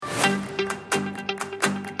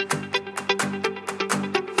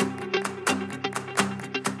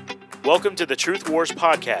Welcome to the Truth Wars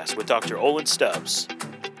podcast with Dr. Olin Stubbs.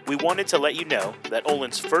 We wanted to let you know that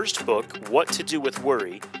Olin's first book, What to Do with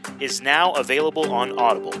Worry, is now available on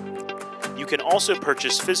Audible. You can also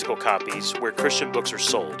purchase physical copies where Christian books are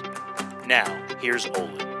sold. Now, here's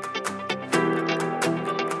Olin.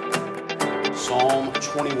 Psalm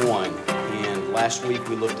 21, and last week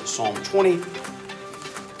we looked at Psalm 20.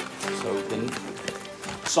 So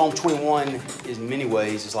Psalm 21 in many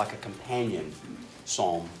ways is like a companion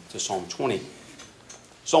psalm to Psalm 20.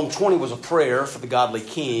 Psalm 20 was a prayer for the godly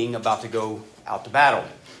king about to go out to battle.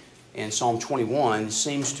 And Psalm 21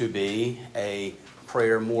 seems to be a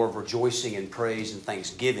prayer more of rejoicing and praise and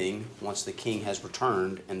thanksgiving once the king has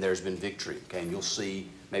returned and there's been victory. Okay, and you'll see,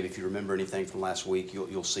 maybe if you remember anything from last week,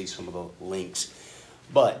 you'll see some of the links.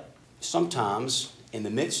 But sometimes in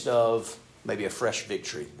the midst of maybe a fresh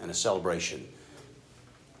victory and a celebration,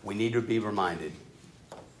 we need to be reminded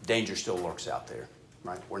danger still lurks out there,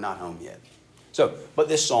 right? We're not home yet. So, but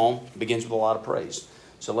this psalm begins with a lot of praise.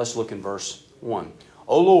 So let's look in verse 1.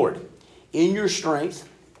 O Lord, in your strength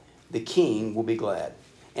the king will be glad,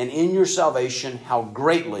 and in your salvation how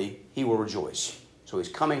greatly he will rejoice. So he's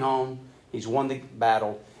coming home, he's won the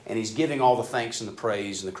battle, and he's giving all the thanks and the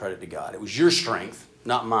praise and the credit to God. It was your strength,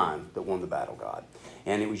 not mine, that won the battle, God.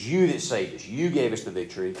 And it was you that saved us. You gave us the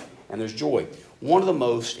victory, and there's joy. One of the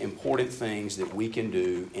most important things that we can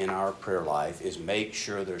do in our prayer life is make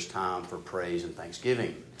sure there's time for praise and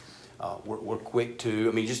thanksgiving. We're quick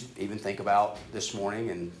to, just even think about this morning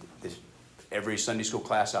and every Sunday school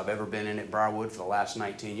class I've ever been in at Briarwood for the last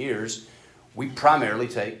 19 years, we primarily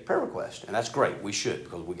take prayer requests. And that's great. We should,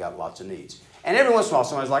 because we got lots of needs. And every once in a while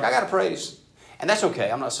somebody's like, I got to praise. And that's okay.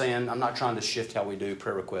 I'm not trying to shift how we do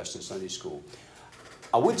prayer requests in Sunday school.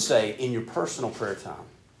 I would say in your personal prayer time,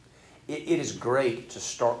 it is great to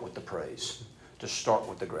start with the praise, to start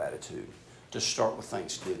with the gratitude, to start with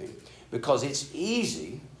thanksgiving, because it's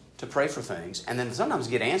easy to pray for things and then sometimes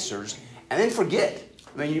get answers and then forget.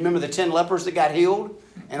 You remember the 10 lepers that got healed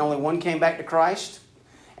and only one came back to Christ?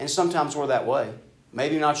 And sometimes we're that way.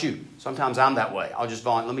 Maybe not you. Sometimes I'm that way.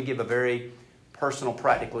 Let me give a very personal,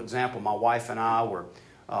 practical example. My wife and I were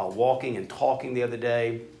walking and talking the other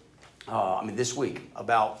day, this week,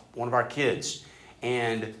 about one of our kids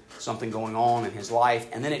and something going on in his life.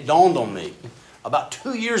 And then it dawned on me, about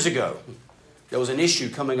 2 years ago, there was an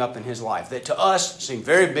issue coming up in his life that to us seemed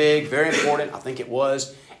very big, very important. I think it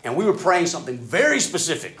was. And we were praying something very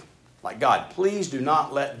specific. Like, God, please do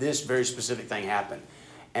not let this very specific thing happen.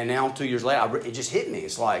 And now 2 years later, it just hit me.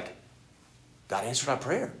 It's like, God answered our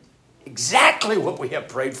prayer. Exactly what we have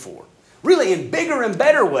prayed for. Really in bigger and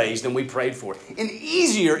better ways than we prayed for. In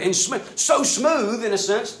easier and so smooth in a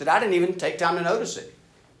sense that I didn't even take time to notice it.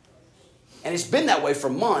 And it's been that way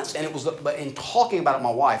for months. But in talking about it with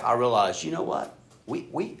my wife, I realized, you know what?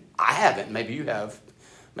 I haven't. Maybe you have.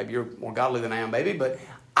 Maybe you're more godly than I am, maybe. But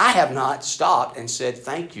I have not stopped and said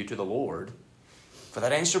thank you to the Lord for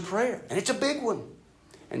that answered prayer. And it's a big one.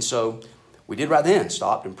 And so we did right then,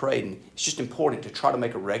 stopped and prayed. And it's just important to try to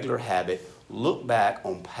make a regular habit, look back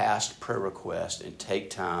on past prayer requests and take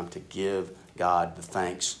time to give God the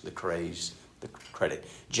thanks, the praise, the credit.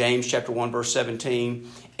 James chapter 1, verse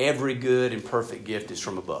 17, every good and perfect gift is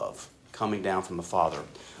from above, coming down from the Father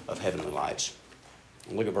of heavenly lights.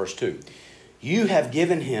 And look at verse 2. You have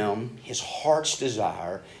given him his heart's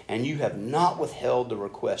desire, and you have not withheld the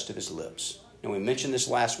request of his lips. And we mentioned this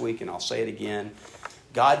last week, and I'll say it again.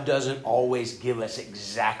 God doesn't always give us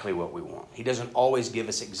exactly what we want. He doesn't always give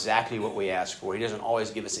us exactly what we ask for. He doesn't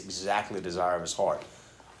always give us exactly the desire of his heart,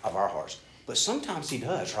 of our hearts. But sometimes he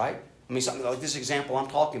does, right? Something like this example I'm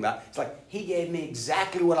talking about. It's like he gave me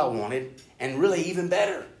exactly what I wanted and really even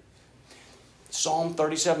better. Psalm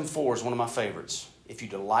 37:4 is one of my favorites. If you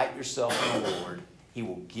delight yourself in the Lord, he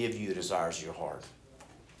will give you the desires of your heart.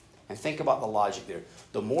 And think about the logic there.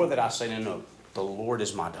 The more that I say, no, the Lord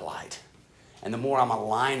is my delight. And the more I'm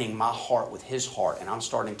aligning my heart with his heart, and I'm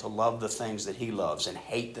starting to love the things that he loves and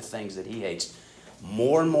hate the things that he hates,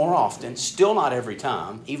 more and more often, still not every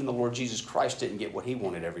time, even the Lord Jesus Christ didn't get what he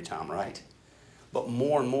wanted every time, right? But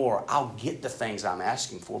more and more, I'll get the things I'm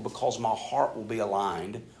asking for because my heart will be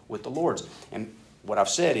aligned with the Lord's. And what I've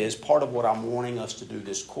said is, part of what I'm wanting us to do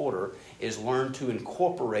this quarter is learn to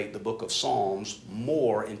incorporate the book of Psalms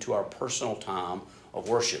more into our personal time of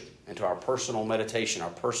worship, into our personal meditation,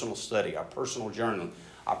 our personal study, our personal journal,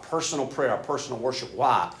 our personal prayer, our personal worship.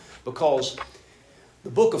 Why? Because the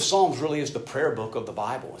book of Psalms really is the prayer book of the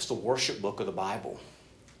Bible. It's the worship book of the Bible.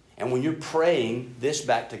 And when you're praying this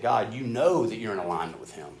back to God, you know that you're in alignment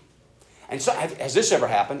with him. And so, has this ever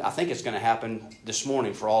happened? I think it's going to happen this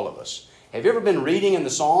morning for all of us. Have you ever been reading in the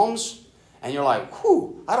Psalms And you're like,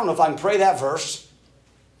 whew, I don't know if I can pray that verse.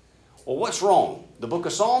 Well, what's wrong? The book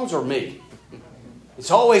of Psalms or me?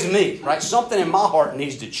 It's always me, right? Something in my heart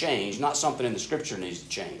needs to change, not something in the Scripture needs to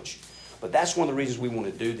change. But that's one of the reasons we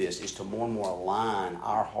want to do this, is to more and more align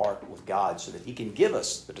our heart with God so that He can give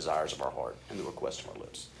us the desires of our heart and the requests of our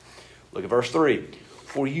lips. Look at verse 3.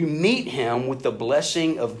 For you meet Him with the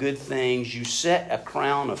blessing of good things. You set a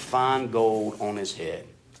crown of fine gold on His head.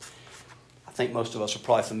 I think most of us are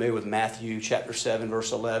probably familiar with Matthew chapter 7,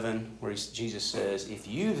 verse 11, where Jesus says, if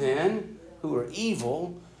you then, who are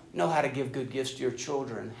evil, know how to give good gifts to your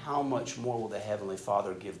children, how much more will the Heavenly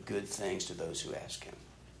Father give good things to those who ask Him?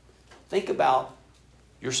 Think about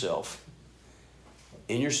yourself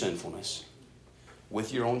in your sinfulness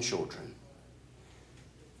with your own children.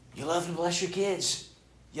 You love to bless your kids.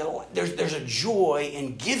 There's a joy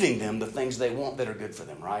in giving them the things they want that are good for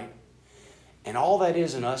them, right? And all that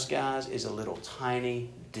is in us, guys, is a little tiny,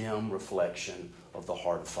 dim reflection of the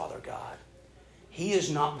heart of Father God. He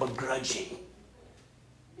is not begrudging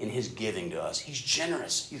in His giving to us. He's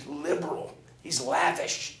generous. He's liberal. He's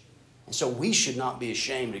lavish. And so we should not be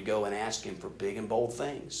ashamed to go and ask Him for big and bold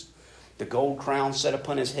things. The gold crown set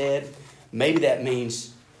upon His head, maybe that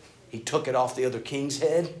means He took it off the other king's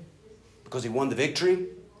head because he won the victory.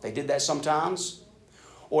 They did that sometimes.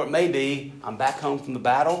 Or it may be, I'm back home from the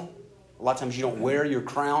battle. A lot of times you don't wear your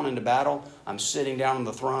crown into battle. I'm sitting down on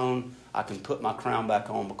the throne. I can put my crown back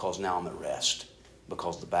on because now I'm at rest,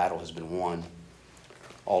 because the battle has been won.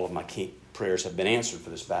 All of my prayers have been answered for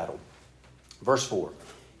this battle. Verse 4.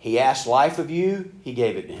 He asked life of you, He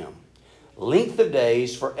gave it to him. Length of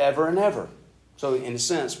days forever and ever. So in a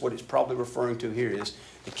sense, what it's probably referring to here is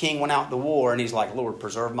the king went out to war and he's like, Lord,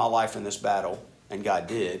 preserve my life in this battle. And God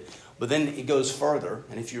did. But then it goes further.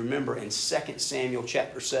 And if you remember in 2 Samuel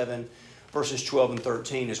chapter 7, verses 12 and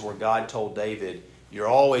 13 is where God told David, you're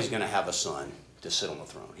always going to have a son to sit on the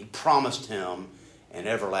throne. He promised him an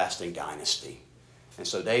everlasting dynasty. And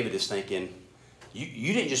so David is thinking,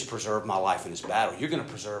 you didn't just preserve my life in this battle. You're going to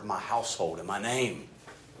preserve my household and my name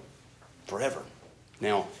forever.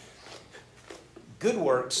 Now, good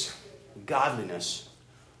works, godliness,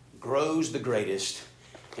 grows the greatest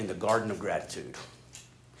in the garden of gratitude.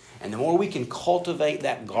 And the more we can cultivate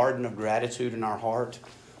that garden of gratitude in our heart,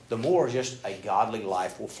 the more just a godly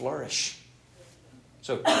life will flourish.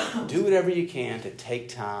 So do whatever you can to take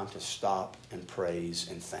time to stop and praise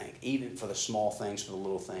and thank, even for the small things, for the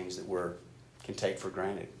little things that we can take for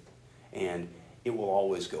granted. And it will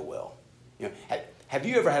always go well. You know, have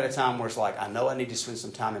you ever had a time where it's like, I know I need to spend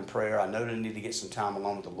some time in prayer. I know I need to get some time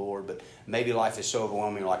alone with the Lord, but maybe life is so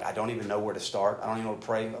overwhelming, you're like, I don't even know where to start. I don't even know what to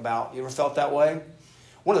pray about. You ever felt that way?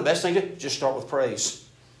 One of the best things to do, just start with praise.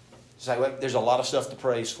 It's like, well, there's a lot of stuff to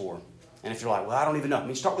praise for. And if you're like, well, I don't even know. I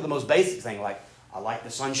mean, start with the most basic thing, like, I like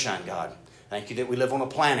the sunshine, God. Thank you that we live on a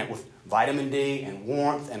planet with vitamin D and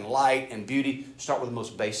warmth and light and beauty. Start with the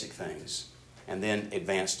most basic things and then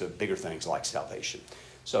advance to bigger things like salvation.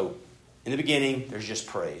 So in the beginning, there's just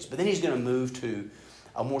praise. But then he's going to move to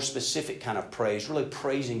a more specific kind of praise, really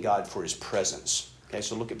praising God for His presence. Okay,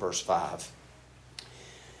 so look at verse 5.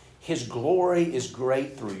 His glory is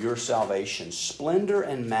great through your salvation. Splendor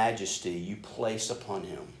and majesty you place upon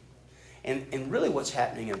Him. And really what's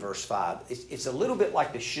happening in verse 5, it's a little bit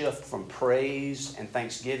like the shift from praise and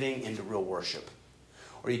thanksgiving into real worship.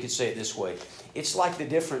 Or you could say it this way. It's like the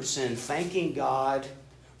difference in thanking God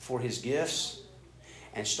for His gifts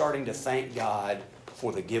and starting to thank God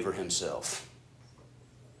for the giver Himself.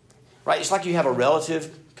 Right? It's like you have a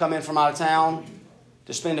relative come in from out of town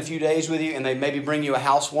to spend a few days with you, and they maybe bring you a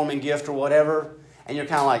housewarming gift or whatever, and you're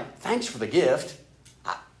kind of like, thanks for the gift.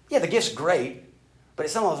 Yeah, the gift's great. But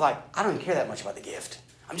it's almost like, I don't even care that much about the gift.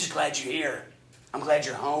 I'm just glad you're here. I'm glad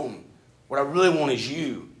you're home. What I really want is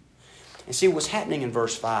you. And see, what's happening in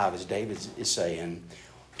verse 5 is David is saying,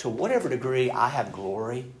 to whatever degree I have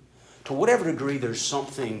glory, to whatever degree there's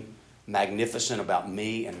something magnificent about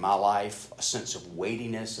me and my life, a sense of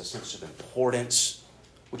weightiness, a sense of importance,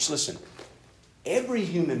 which, listen, every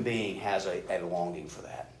human being has a longing for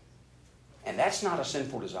that. And that's not a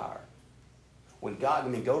sinful desire. When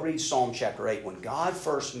God, go read Psalm chapter 8. When God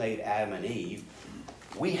first made Adam and Eve,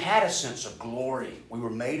 we had a sense of glory. We were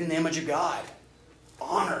made in the image of God.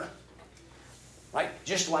 Honor. Right?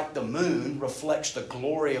 Just like the moon reflects the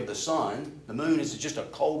glory of the sun. The moon is just a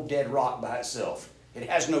cold, dead rock by itself. It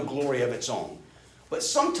has no glory of its own. But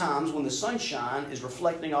sometimes when the sunshine is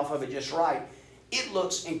reflecting off of it just right, it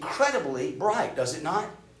looks incredibly bright, does it not?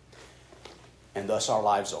 And thus our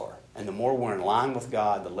lives are. And the more we're in line with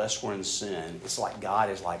God, the less we're in sin. It's like God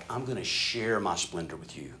is like, I'm going to share my splendor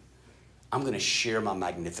with you. I'm going to share my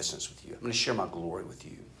magnificence with you. I'm going to share my glory with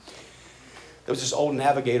you. There was this old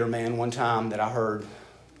navigator man one time that I heard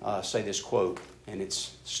say this quote, and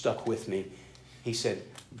it's stuck with me. He said,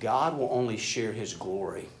 God will only share his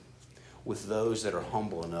glory with those that are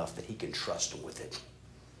humble enough that he can trust them with it.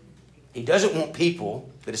 He doesn't want people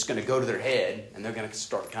that it's going to go to their head and they're going to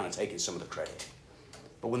start kind of taking some of the credit.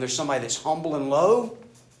 But when there's somebody that's humble and low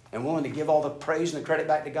and willing to give all the praise and the credit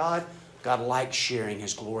back to God, God likes sharing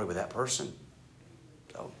his glory with that person.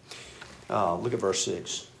 So, look at verse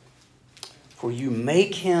 6. For you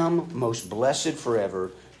make him most blessed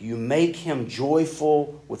forever. You make him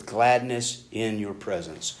joyful with gladness in your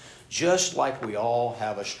presence. Just like we all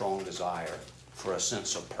have a strong desire for a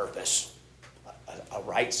sense of purpose, a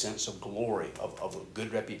right sense of glory, of a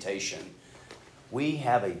good reputation, we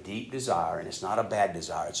have a deep desire, and it's not a bad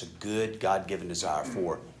desire. It's a good God-given desire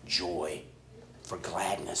for joy, for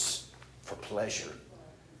gladness, for pleasure.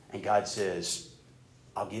 And God says,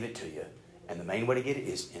 I'll give it to you. And the main way to get it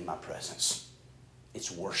is in my presence.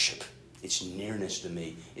 It's worship. It's nearness to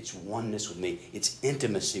me. It's oneness with me. It's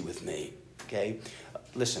intimacy with me. Okay?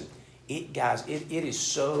 Listen, guys, it is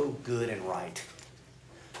so good and right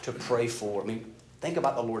to pray for. I mean, think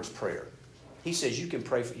about the Lord's Prayer. He says you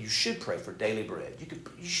should pray for daily bread.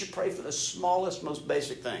 You should pray for the smallest, most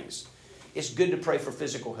basic things. It's good to pray for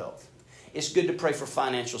physical health. It's good to pray for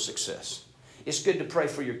financial success. It's good to pray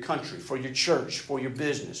for your country, for your church, for your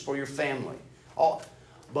business, for your family.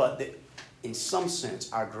 But in some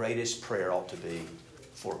sense, our greatest prayer ought to be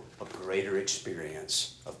for a greater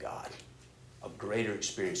experience of God, a greater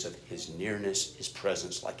experience of his nearness, his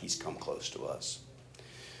presence, like he's come close to us.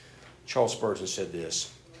 Charles Spurgeon said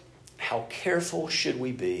this, how careful should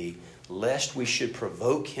we be lest we should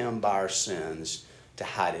provoke him by our sins to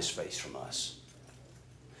hide his face from us.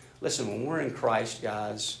 Listen, when we're in Christ,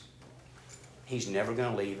 guys, he's never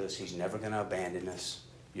going to leave us. He's never going to abandon us.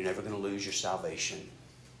 You're never going to lose your salvation.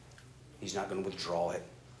 He's not going to withdraw it.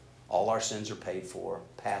 All our sins are paid for,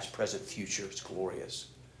 past, present, future. It's glorious.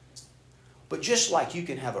 But just like you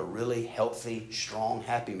can have a really healthy, strong,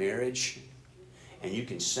 happy marriage, and you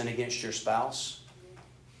can sin against your spouse,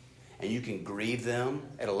 and you can grieve them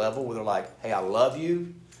at a level where they're like, hey, I love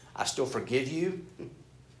you. I still forgive you.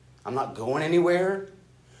 I'm not going anywhere.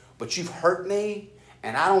 But you've hurt me,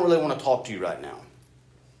 and I don't really want to talk to you right now.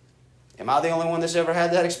 Am I the only one that's ever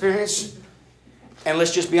had that experience? And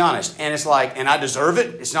let's just be honest. And it's like, and I deserve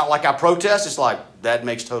it. It's not like I protest. It's like, that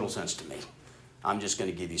makes total sense to me. I'm just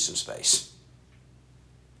going to give you some space.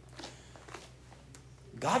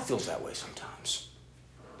 God feels that way sometimes.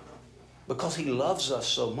 Because he loves us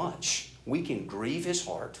so much. We can grieve his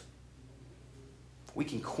heart. We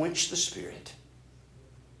can quench the spirit.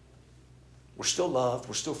 We're still loved.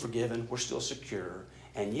 We're still forgiven. We're still secure.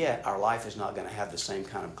 And yet our life is not going to have the same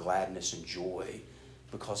kind of gladness and joy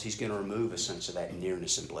because he's going to remove a sense of that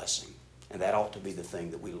nearness and blessing. And that ought to be the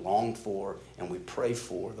thing that we long for and we pray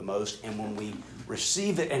for the most. And when we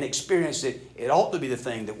receive it and experience it, it ought to be the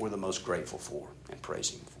thing that we're the most grateful for and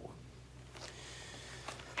praising for.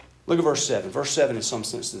 Look at verse 7. Verse 7 in some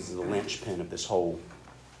sense is the linchpin of this whole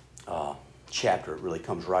chapter. It really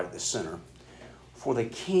comes right at the center. For the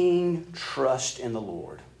king trusts in the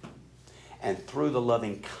Lord, and through the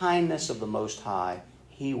loving kindness of the Most High,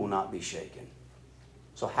 he will not be shaken.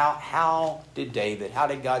 So how did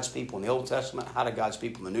God's people in the Old Testament, how did God's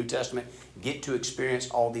people in the New Testament get to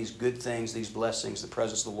experience all these good things, these blessings, the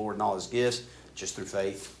presence of the Lord and all his gifts? Just through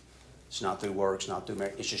faith. It's not through works, not through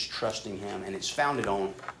merit. It's just trusting him, and it's founded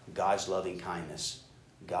on God's loving kindness,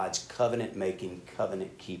 God's covenant-making,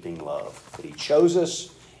 covenant-keeping love. That he chose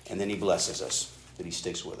us, and then he blesses us, that he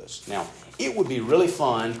sticks with us. Now, it would be really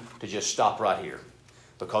fun to just stop right here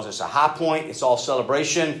because it's a high point. It's all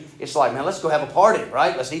celebration. It's like, man, let's go have a party,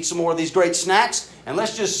 right? Let's eat some more of these great snacks, and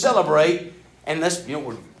let's just celebrate. And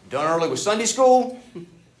we're done early with Sunday school.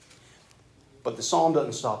 But the psalm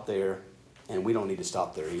doesn't stop there, and we don't need to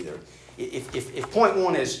stop there either. If point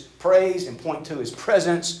 1 is praise and point 2 is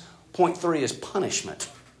presence, point 3 is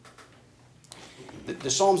punishment.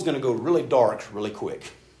 The psalm's going to go really dark really quick.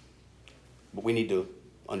 But we need to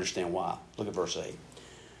understand why. Look at verse 8.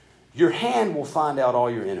 Your hand will find out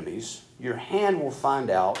all your enemies. Your hand will find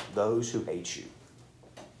out those who hate you.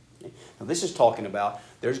 Now this is talking about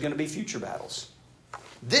there's going to be future battles.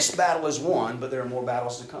 This battle is won, but there are more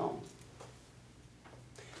battles to come.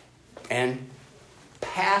 And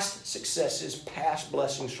past successes, past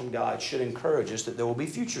blessings from God should encourage us that there will be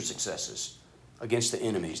future successes against the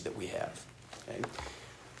enemies that we have. Okay?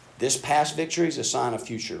 This past victory is a sign of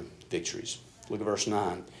future victories. Look at verse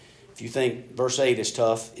 9. If you think verse 8 is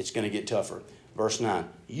tough, it's going to get tougher. Verse 9.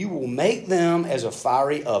 You will make them as a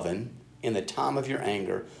fiery oven in the time of your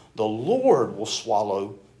anger. The Lord will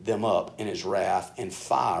swallow them up in his wrath, and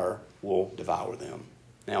fire will devour them.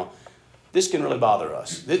 Now, this can really bother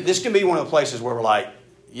us. This can be one of the places where we're like,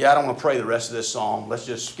 yeah, I don't want to pray the rest of this psalm. Let's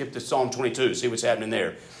just skip to Psalm 22, see what's happening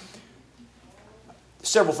there.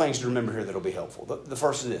 Several things to remember here that will be helpful. The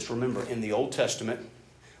first is this. Remember, in the Old Testament,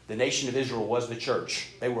 the nation of Israel was the church.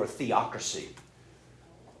 They were a theocracy.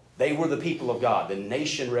 They were the people of God. The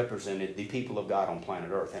nation represented the people of God on planet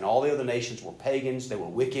Earth. And all the other nations were pagans. They were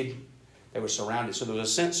wicked. They were surrounded. So there was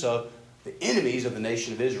a sense of the enemies of the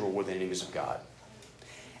nation of Israel were the enemies of God.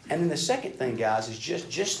 And then the second thing, guys, is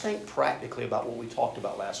just think practically about what we talked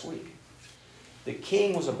about last week. The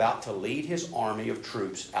king was about to lead his army of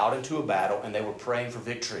troops out into a battle, and they were praying for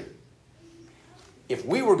victory. If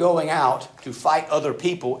we were going out to fight other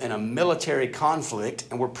people in a military conflict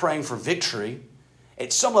and we're praying for victory,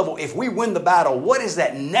 at some level, if we win the battle, what does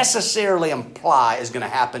that necessarily imply is going to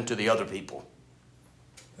happen to the other people?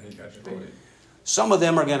 Some of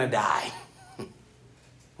them are going to die.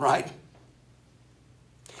 Right?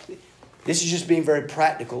 This is just being very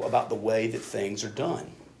practical about the way that things are done.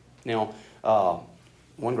 Now,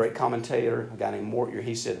 one great commentator, a guy named Mortier,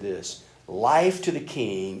 he said this: life to the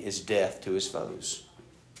king is death to his foes.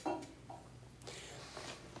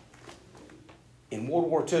 In World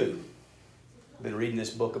War II, I've been reading this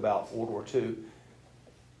book about World War II,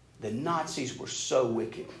 the Nazis were so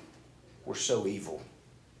wicked, were so evil.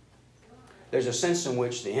 There's a sense in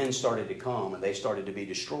which the end started to come and they started to be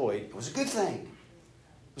destroyed. It was a good thing.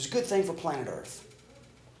 It was a good thing for planet Earth.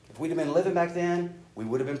 If we'd have been living back then, we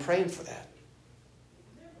would have been praying for that.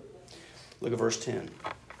 Look at verse 10.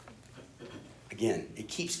 Again, it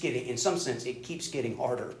keeps getting, in some sense, it keeps getting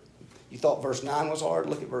harder. You thought verse 9 was hard?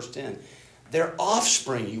 Look at verse 10. Their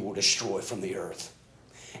offspring you will destroy from the earth,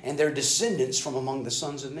 and their descendants from among the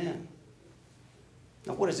sons of men.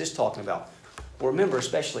 Now, what is this talking about? Well, remember,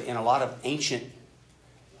 especially in a lot of ancient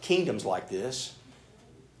kingdoms like this,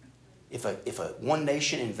 if a one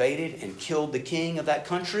nation invaded and killed the king of that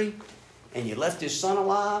country, and you left his son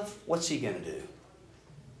alive, what's he going to do?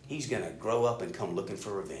 He's going to grow up and come looking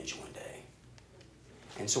for revenge one day.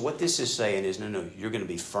 And so what this is saying is, no, you're going to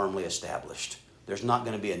be firmly established. There's not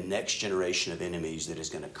going to be a next generation of enemies that is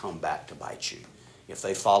going to come back to bite you. If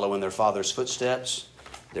they follow in their father's footsteps,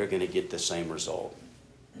 they're going to get the same result.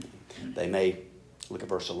 They may, look at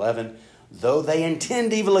verse 11, though they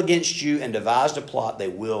intend evil against you and devised a plot, they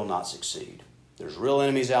will not succeed. There's real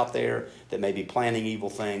enemies out there that may be planning evil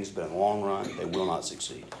things, but in the long run, they will not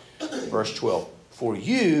succeed. Verse 12, for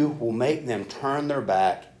you will make them turn their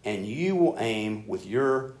back, and you will aim with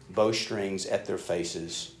your bowstrings at their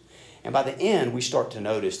faces. And by the end, we start to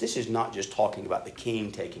notice this is not just talking about the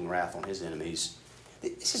king taking wrath on his enemies.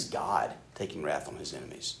 This is God taking wrath on his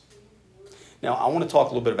enemies. Now, I want to talk a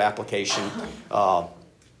little bit of application.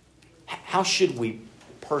 How should we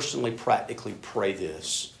personally, practically pray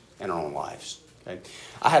this in our own lives? Okay?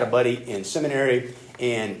 I had a buddy in seminary,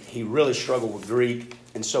 and he really struggled with Greek.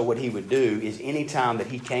 And so what he would do is anytime that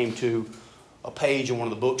he came to a page in one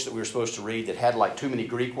of the books that we were supposed to read that had like too many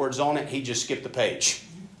Greek words on it, he'd just skip the page.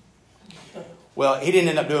 Well, he didn't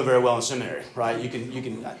end up doing very well in seminary, right? You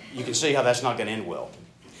can see how that's not going to end well.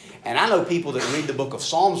 And I know people that read the book of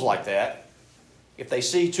Psalms like that. If they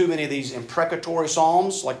see too many of these imprecatory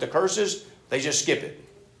psalms, like the curses, they just skip it.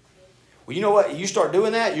 Well, you know what? You start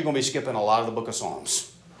doing that, you're going to be skipping a lot of the book of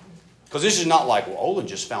Psalms. Because this is not like, well, Olin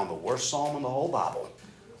just found the worst psalm in the whole Bible.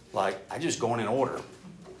 Like, I just go in order.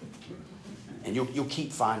 And you'll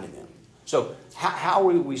keep finding them. So how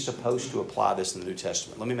are we supposed to apply this in the New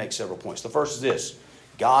Testament? Let me make several points. The first is this.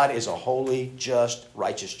 God is a holy, just,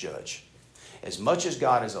 righteous judge. As much as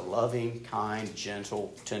God is a loving, kind,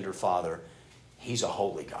 gentle, tender Father, He's a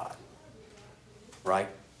holy God. Right?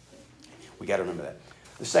 We got to remember that.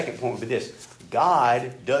 The second point would be this.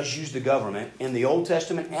 God does use the government in the Old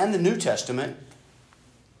Testament and the New Testament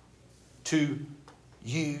to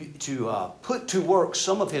put to work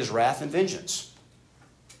some of His wrath and vengeance.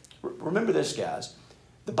 Remember this, guys.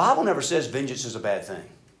 The Bible never says vengeance is a bad thing.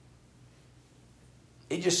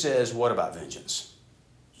 It just says, what about vengeance?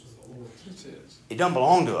 It doesn't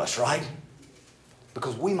belong to us, right?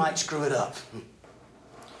 Because we might screw it up.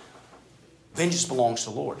 Vengeance belongs to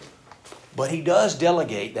the Lord. But He does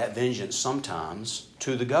delegate that vengeance sometimes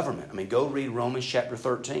to the government. I mean, go read Romans chapter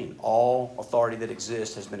 13. All authority that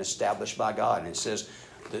exists has been established by God. And it says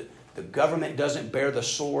that the government doesn't bear the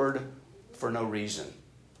sword for no reason.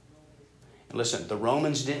 And listen, the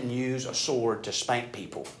Romans didn't use a sword to spank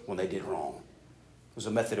people when they did wrong. It was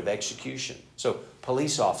a method of execution. So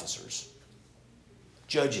police officers,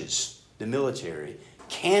 judges, the military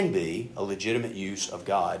can be a legitimate use of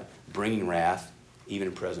God bringing wrath even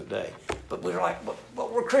in present day. But we're like,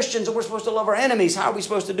 but we're Christians and we're supposed to love our enemies. How are we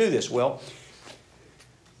supposed to do this? Well,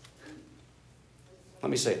 let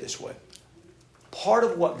me say it this way. Part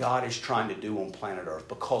of what God is trying to do on planet Earth,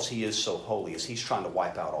 because He is so holy, is He's trying to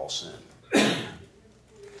wipe out all sin.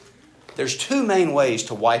 There's two main ways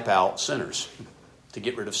to wipe out sinners, to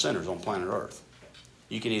get rid of sinners on planet Earth.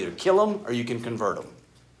 You can either kill them or you can convert them,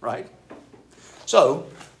 right? So,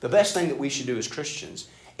 the best thing that we should do as Christians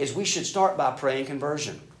is we should start by praying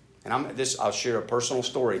conversion. And I'll share a personal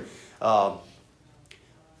story. Osama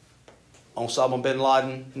bin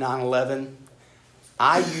Laden, 9/11.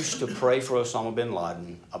 I used to pray for Osama bin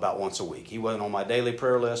Laden about once a week. He wasn't on my daily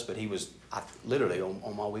prayer list, but he was literally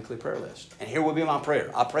on my weekly prayer list. And here would be my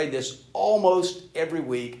prayer. I prayed this almost every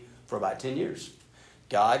week for about 10 years.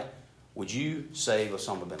 God, would you save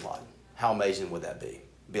Osama bin Laden? How amazing would that be?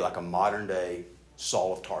 It'd be like a modern day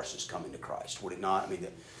Saul of Tarsus coming to Christ, would it not?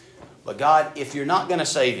 But God, if you're not going to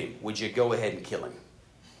save him, would you go ahead and kill him?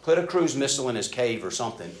 Put a cruise missile in his cave or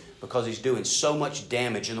something, because he's doing so much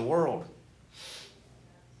damage in the world.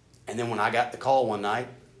 And then when I got the call one night,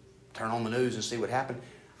 turn on the news and see what happened,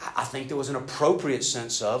 I think there was an appropriate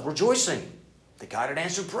sense of rejoicing that God had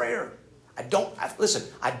answered prayer. I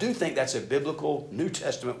do think that's a biblical New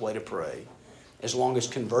Testament way to pray, as long as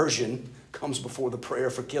conversion comes before the prayer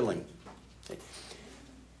for killing.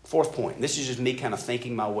 Fourth point, this is just me kind of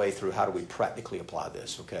thinking my way through how do we practically apply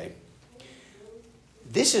this, okay?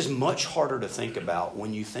 This is much harder to think about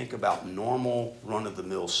when you think about normal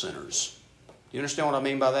run-of-the-mill sinners. You understand what I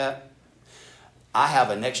mean by that? I have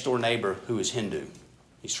a next-door neighbor who is Hindu.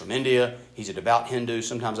 He's from India. He's a devout Hindu.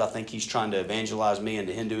 Sometimes I think he's trying to evangelize me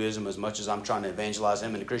into Hinduism as much as I'm trying to evangelize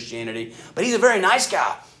him into Christianity. But he's a very nice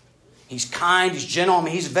guy. He's kind. He's gentle.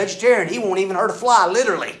 He's a vegetarian. He won't even hurt a fly,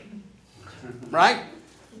 literally. Right?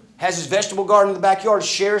 Has his vegetable garden in the backyard,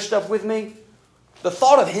 shares stuff with me. The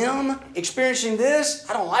thought of him experiencing this,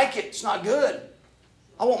 I don't like it. It's not good.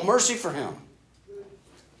 I want mercy for him.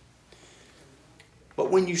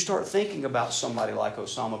 But when you start thinking about somebody like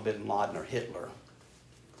Osama bin Laden or Hitler,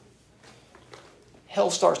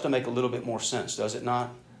 hell starts to make a little bit more sense, does it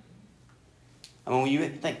not? When you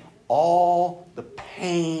think all the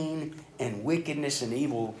pain and wickedness and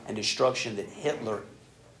evil and destruction that Hitler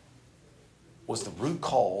was the root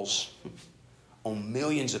cause on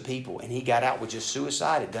millions of people, and he got out with just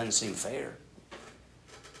suicide, it doesn't seem fair.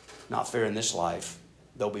 Not fair in this life.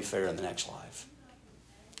 They'll be fair in the next life.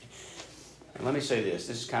 And let me say this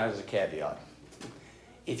is kind of as a caveat.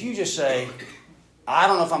 If you just say, I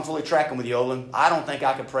don't know if I'm fully tracking with you, Olin. I don't think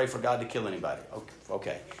I could pray for God to kill anybody.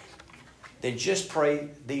 Okay. Then just pray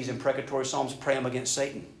these imprecatory psalms, pray them against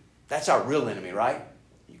Satan. That's our real enemy, right?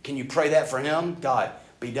 Can you pray that for him? God,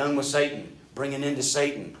 be done with Satan. Bring an end to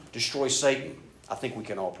Satan. Destroy Satan. I think we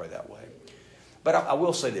can all pray that way. But I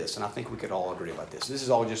will say this, and I think we could all agree about this. This is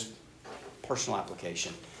all just personal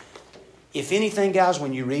application. If anything, guys,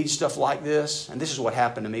 when you read stuff like this, and this is what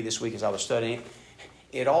happened to me this week as I was studying,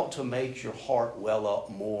 it ought to make your heart well up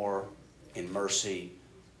more in mercy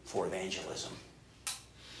for evangelism.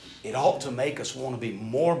 It ought to make us want to be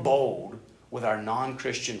more bold with our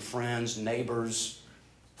non-Christian friends, neighbors,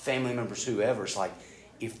 family members, whoever. It's like,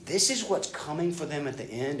 if this is what's coming for them at the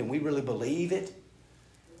end and we really believe it,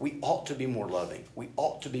 we ought to be more loving. We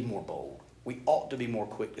ought to be more bold. We ought to be more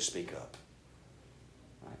quick to speak up.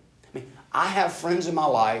 Right? I have friends in my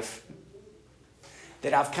life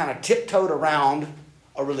that I've kind of tiptoed around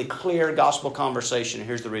a really clear gospel conversation.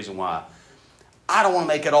 Here's the reason why. I don't want to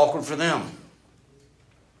make it awkward for them.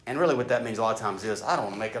 And really what that means a lot of times is, I don't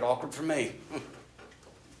want to make it awkward for me.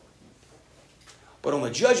 But on the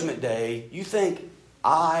judgment day, you think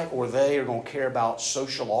I or they are going to care about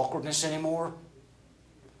social awkwardness anymore?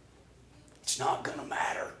 It's not going to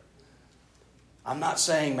matter. I'm not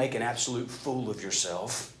saying make an absolute fool of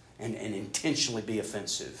yourself and intentionally be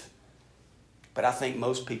offensive. But I think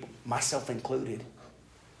most people, myself included,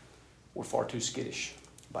 we're far too skittish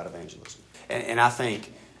about evangelism. And I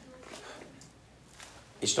think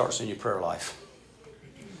it starts in your prayer life.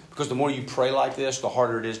 Because the more you pray like this, the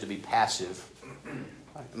harder it is to be passive.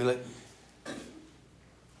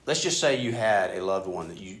 Let's just say you had a loved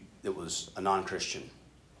one that was a non-Christian,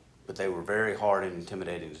 but they were very hard and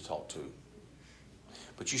intimidating to talk to.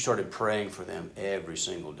 But you started praying for them every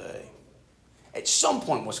single day. At some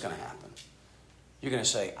point, what's going to happen? You're going to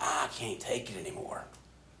say, I can't take it anymore.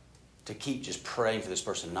 To keep just praying for this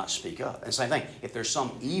person and not speak up. And same thing, if there's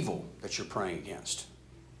some evil that you're praying against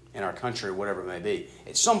in our country or whatever it may be,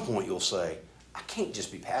 at some point you'll say, I can't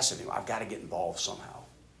just be passive anymore. I've got to get involved somehow.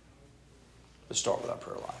 Let's start with our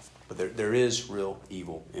prayer life. But there is real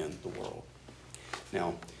evil in the world.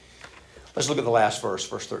 Now, Let's look at the last verse,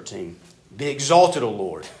 verse 13. Be exalted, O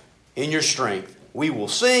Lord, in your strength. We will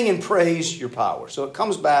sing and praise your power. So it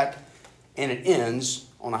comes back and it ends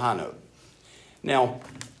on a high note. Now,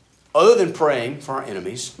 other than praying for our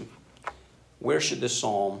enemies, where should this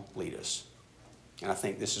psalm lead us? And I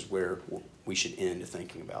think this is where we should end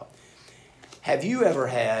thinking about. Have you ever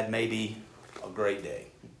had maybe a great day?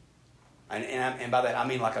 And by that I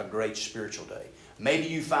mean like a great spiritual day. Maybe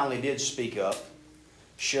you finally did speak up,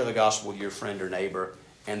 share the gospel with your friend or neighbor,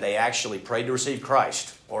 and they actually prayed to receive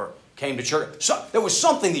Christ or came to church. So there was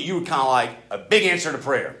something that you were kind of like a big answer to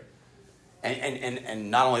prayer.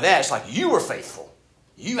 And not only that, it's like you were faithful.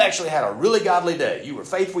 You actually had a really godly day. You were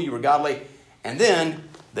faithful, you were godly. And then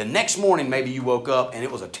the next morning, maybe you woke up and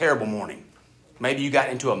it was a terrible morning. Maybe you got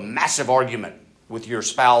into a massive argument with your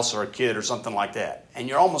spouse or a kid or something like that. And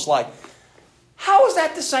you're almost like, how is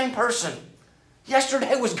that the same person?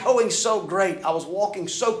 Yesterday was going so great. I was walking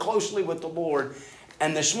so closely with the Lord.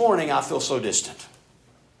 And this morning I feel so distant.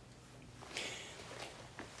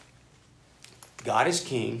 God is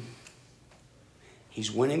king.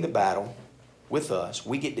 He's winning the battle with us.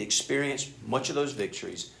 We get to experience much of those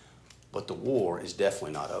victories, but the war is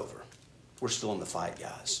definitely not over. We're still in the fight,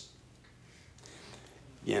 guys.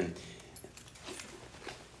 Again,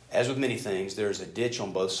 as with many things, there's a ditch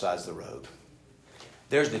on both sides of the road.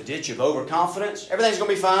 There's the ditch of overconfidence. Everything's going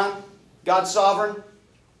to be fine. God's sovereign.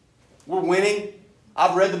 We're winning.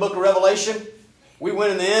 I've read the book of Revelation. We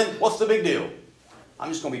win in the end. What's the big deal? I'm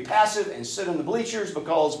just going to be passive and sit in the bleachers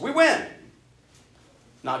because we win.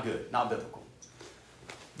 Not good. Not biblical.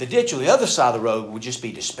 The ditch on the other side of the road would just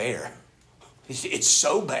be despair. It's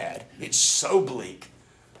so bad. It's so bleak.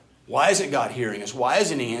 Why isn't God hearing us? Why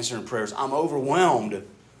isn't He answering prayers? I'm overwhelmed.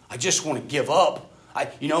 I just want to give up.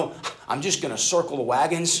 I'm just going to circle the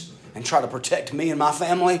wagons and try to protect me and my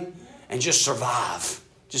family and just survive.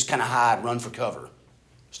 Just kind of hide, run for cover.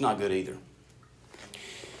 It's not good either.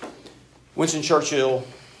 Winston Churchill,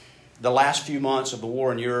 the last few months of the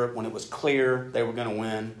war in Europe, when it was clear they were going to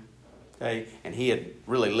win, okay, and he had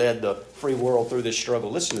really led the free world through this struggle.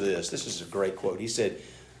 Listen to this. This is a great quote. He said,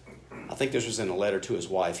 I think this was in a letter to his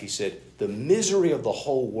wife. He said, the misery of the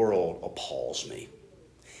whole world appalls me.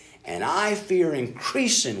 And I fear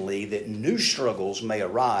increasingly that new struggles may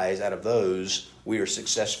arise out of those we are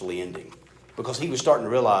successfully ending. Because he was starting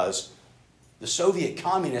to realize the Soviet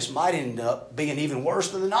communists might end up being even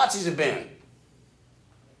worse than the Nazis have been.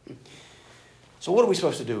 So what are we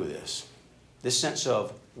supposed to do with this? This sense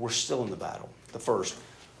of we're still in the battle. The first,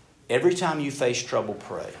 every time you face trouble,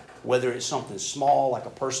 pray. Whether it's something small like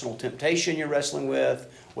a personal temptation you're wrestling with,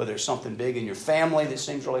 whether it's something big in your family that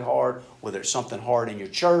seems really hard, whether it's something hard in your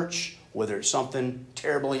church, whether it's something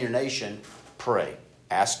terrible in your nation, pray.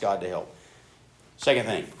 Ask God to help. Second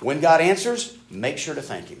thing, when God answers, make sure to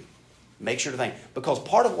thank Him. Make sure to thank Him. Because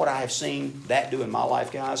part of what I have seen that do in my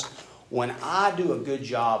life, guys, when I do a good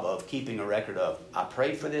job of keeping a record of, I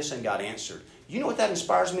prayed for this and God answered. You know what that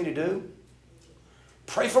inspires me to do?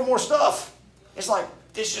 Pray for more stuff. It's like,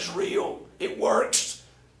 this is real. It works.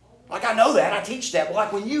 Like I know that. I teach that. But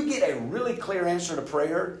like when you get a really clear answer to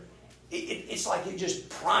prayer, it's like it just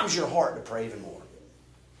primes your heart to pray even more.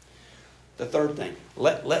 The third thing,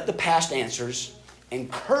 let the past answers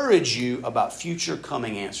encourage you about future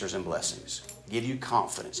coming answers and blessings. Give you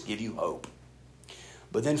confidence. Give you hope.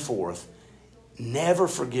 But then fourth, never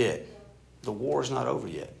forget the war is not over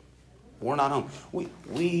yet. We're not home.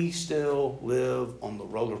 We still live on the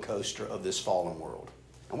roller coaster of this fallen world.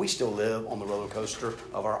 And we still live on the roller coaster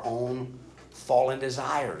of our own fallen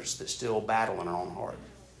desires that still battle in our own heart.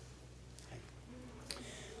 Okay.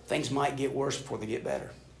 Things might get worse before they get better.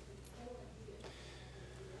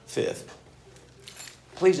 Fifth,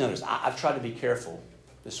 please notice, I've tried to be careful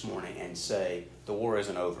this morning and say the war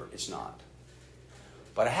isn't over. It's not.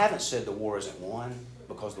 But I haven't said the war isn't won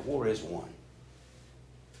because the war is won.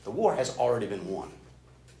 The war has already been won.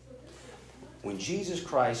 When Jesus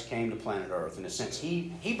Christ came to planet Earth, in a sense,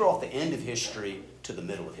 He brought the end of history to the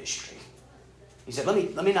middle of history. He said, let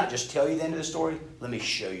me not just tell you the end of the story, let me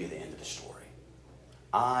show you the end of the story.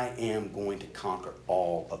 I am going to conquer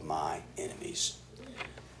all of my enemies.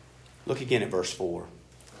 Look again at verse 4.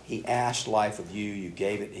 He asked life of you, you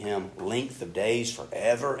gave it to Him, length of days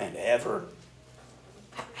forever and ever.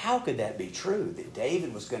 How could that be true? That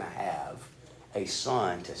David was going to have a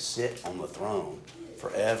son to sit on the throne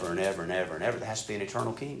forever and ever and ever and ever. There has to be an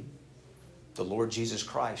eternal king. The Lord Jesus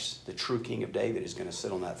Christ, the true King of David, is going to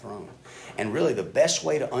sit on that throne. And really the best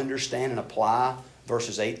way to understand and apply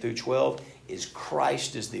verses 8 through 12 is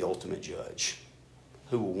Christ is the ultimate judge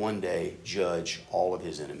who will one day judge all of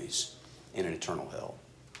His enemies in an eternal hell.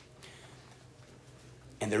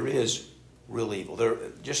 And there is real evil. They're,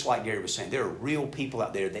 just like Gary was saying, there are real people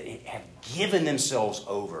out there that have given themselves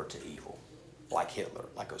over to evil, like Hitler,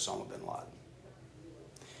 like Osama bin Laden.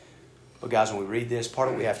 But guys, when we read this, part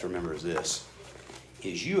of what we have to remember is this,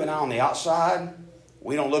 is you and I on the outside,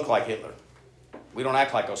 we don't look like Hitler. We don't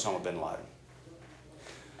act like Osama bin Laden.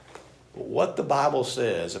 But what the Bible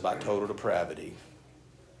says about total depravity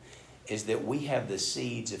is that we have the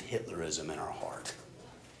seeds of Hitlerism in our heart.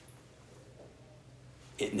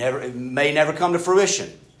 It may never come to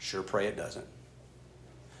fruition. Sure pray it doesn't.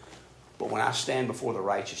 But when I stand before the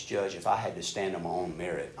righteous judge, if I had to stand on my own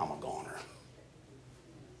merit, I'm a goner.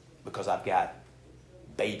 Because I've got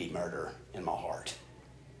baby murder in my heart,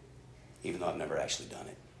 even though I've never actually done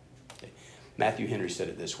it. Okay. Matthew Henry said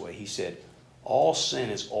it this way. He said, all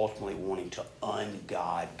sin is ultimately wanting to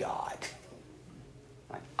ungod God.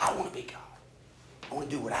 Like, I want to be God. I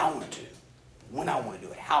want to do what I want to do, when I want to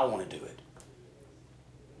do it, how I want to do it,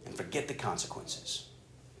 and forget the consequences.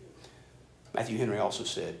 Matthew Henry also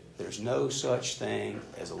said, there's no such thing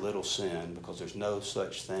as a little sin because there's no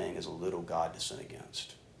such thing as a little God to sin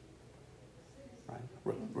against.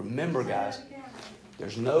 Right? Remember, guys,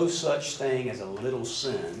 there's no such thing as a little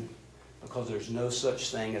sin because there's no such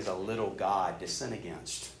thing as a little God to sin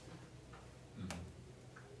against.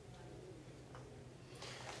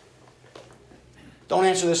 Don't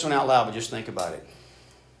answer this one out loud, but just think about it.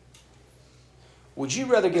 Would you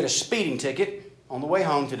rather get a speeding ticket on the way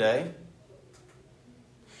home today,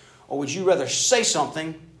 or would you rather say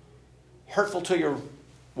something hurtful to your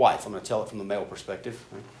wife? I'm going to tell it from the male perspective.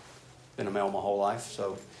 I've been a male my whole life,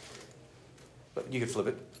 but you could flip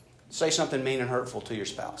it. Say something mean and hurtful to your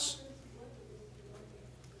spouse.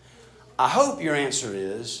 I hope your answer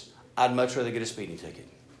is, I'd much rather get a speeding ticket.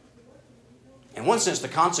 In one sense, the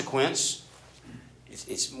consequence,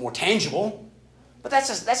 it's more tangible, but that's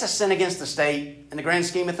a sin against the state. In the grand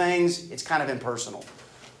scheme of things, it's kind of impersonal.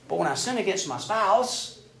 But when I sin against my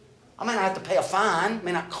spouse, I may not have to pay a fine, it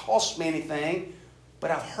may not cost me anything,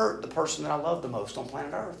 but I've hurt the person that I love the most on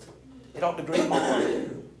planet Earth. It ought to grieve my heart.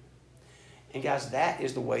 And guys, that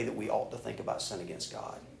is the way that we ought to think about sin against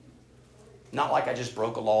God. Not like I just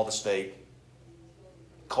broke a law of the state.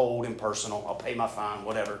 Cold, impersonal, I'll pay my fine,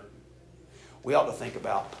 whatever. We ought to think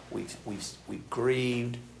about we've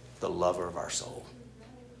grieved the lover of our soul.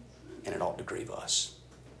 And it ought to grieve us.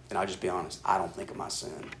 And I'll just be honest, I don't think of my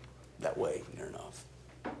sin that way near enough.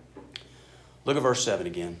 Look at verse 7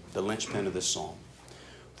 again, the linchpin of this psalm.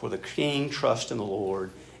 For the king trusts in the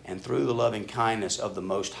Lord, and through the loving kindness of the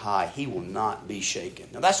Most High, he will not be shaken.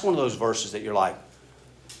 Now that's one of those verses that you're like,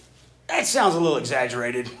 that sounds a little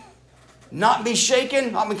exaggerated. Not be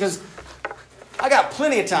shaken? I mean, because I got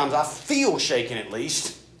plenty of times I feel shaken at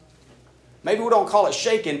least. Maybe we don't call it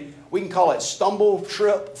shaken. We can call it stumble,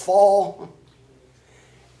 trip, fall.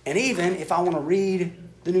 And even if I want to read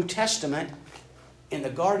the New Testament, in the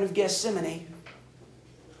Garden of Gethsemane,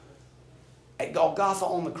 at Golgotha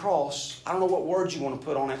on the cross, I don't know what words you want to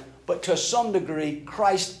put on it, but to some degree,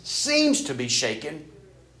 Christ seems to be shaken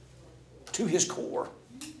to his core.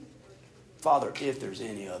 Father, if there's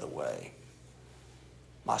any other way,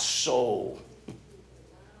 my soul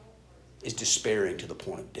is despairing to the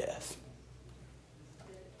point of death.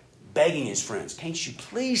 Begging his friends, can't you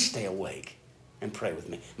please stay awake and pray with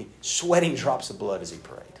me? I mean, sweating drops of blood as he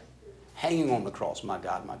prayed. Hanging on the cross, my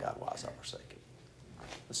God, why hast thou forsaken?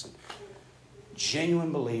 Listen,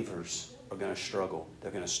 genuine believers are going to struggle.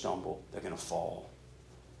 They're going to stumble. They're going to fall.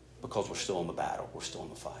 Because we're still in the battle. We're still in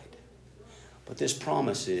the fight. But this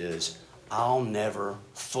promise is, I'll never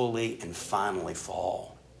fully and finally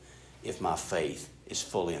fall if my faith is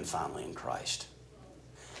fully and finally in Christ.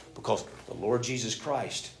 Because the Lord Jesus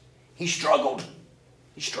Christ, he struggled.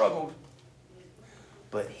 He struggled.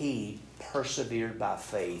 But he persevered by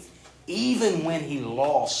faith even when he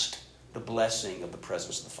lost the blessing of the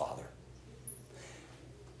presence of the Father.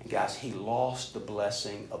 And guys, he lost the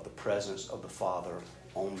blessing of the presence of the Father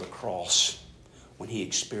on the cross when he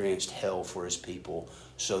experienced hell for his people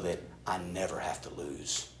so that I never have to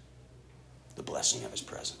lose the blessing of his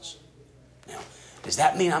presence. Now, does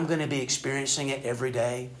that mean I'm going to be experiencing it every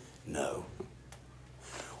day? No.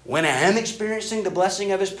 When I am experiencing the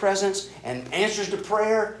blessing of his presence and answers to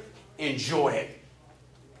prayer, enjoy it.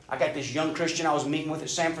 I got this young Christian I was meeting with at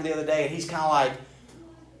Sanford the other day, and he's kind of like,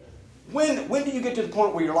 when do you get to the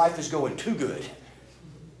point where your life is going too good?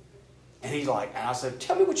 And he's like, and I said,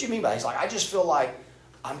 tell me what you mean by that. He's like, I just feel like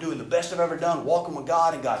I'm doing the best I've ever done, walking with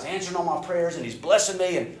God, and God's answering all my prayers, and he's blessing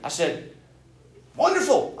me. And I said,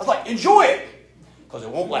 wonderful. I was like, enjoy it, because it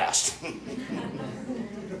won't last.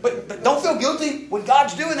 But don't feel guilty when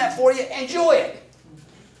God's doing that for you. Enjoy it.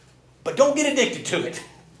 But don't get addicted to it.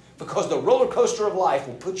 Because the roller coaster of life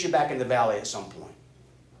will put you back in the valley at some point.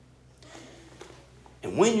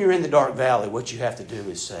 And when you're in the dark valley, what you have to do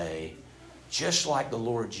is say, just like the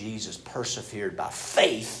Lord Jesus persevered by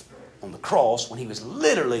faith on the cross when he was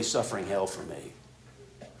literally suffering hell for me.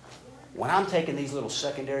 When I'm taking these little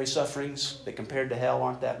secondary sufferings that compared to hell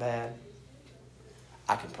aren't that bad,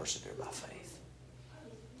 I can persevere by faith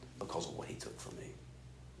because of what he took for me.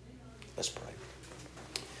 Let's pray.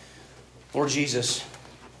 Lord Jesus,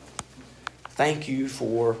 thank you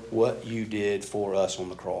for what you did for us on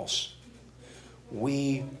the cross.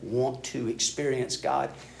 We want to experience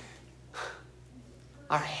God.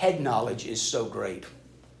 Our head knowledge is so great.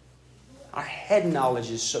 Our head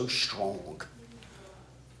knowledge is so strong.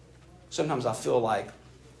 Sometimes I feel like,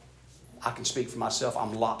 I can speak for myself,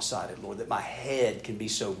 I'm lopsided, Lord, that my head can be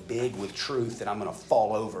so big with truth that I'm going to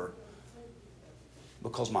fall over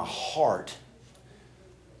because my heart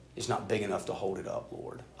is not big enough to hold it up,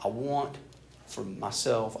 Lord. I want for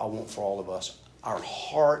myself, I want for all of us, our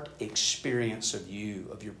heart experience of you,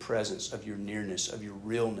 of your presence, of your nearness, of your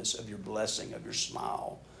realness, of your blessing, of your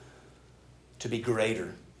smile, to be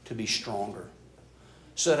greater, to be stronger,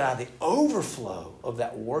 so that out of the overflow of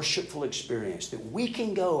that worshipful experience that we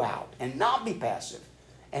can go out and not be passive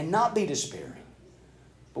and not be despairing,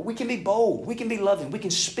 but we can be bold, we can be loving, we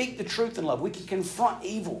can speak the truth in love, we can confront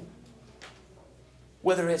evil,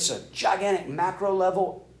 whether it's a gigantic macro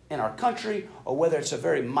level in our country, or whether it's a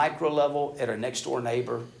very micro level at our next door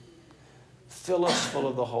neighbor. Fill us full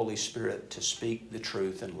of the Holy Spirit to speak the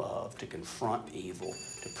truth in love, to confront evil,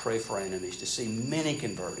 to pray for our enemies, to see many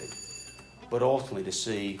converted, but ultimately to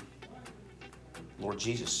see, Lord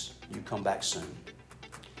Jesus, you come back soon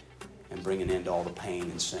and bring an end to all the pain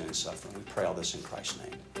and sin and suffering. We pray all this in Christ's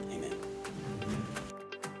name. Amen.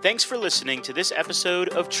 Thanks for listening to this episode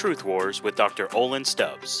of Truth Wars with Dr. Olin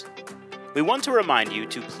Stubbs. We want to remind you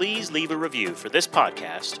to please leave a review for this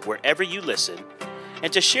podcast wherever you listen,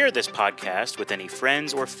 and to share this podcast with any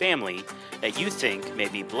friends or family that you think may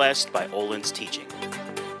be blessed by Olin's teaching.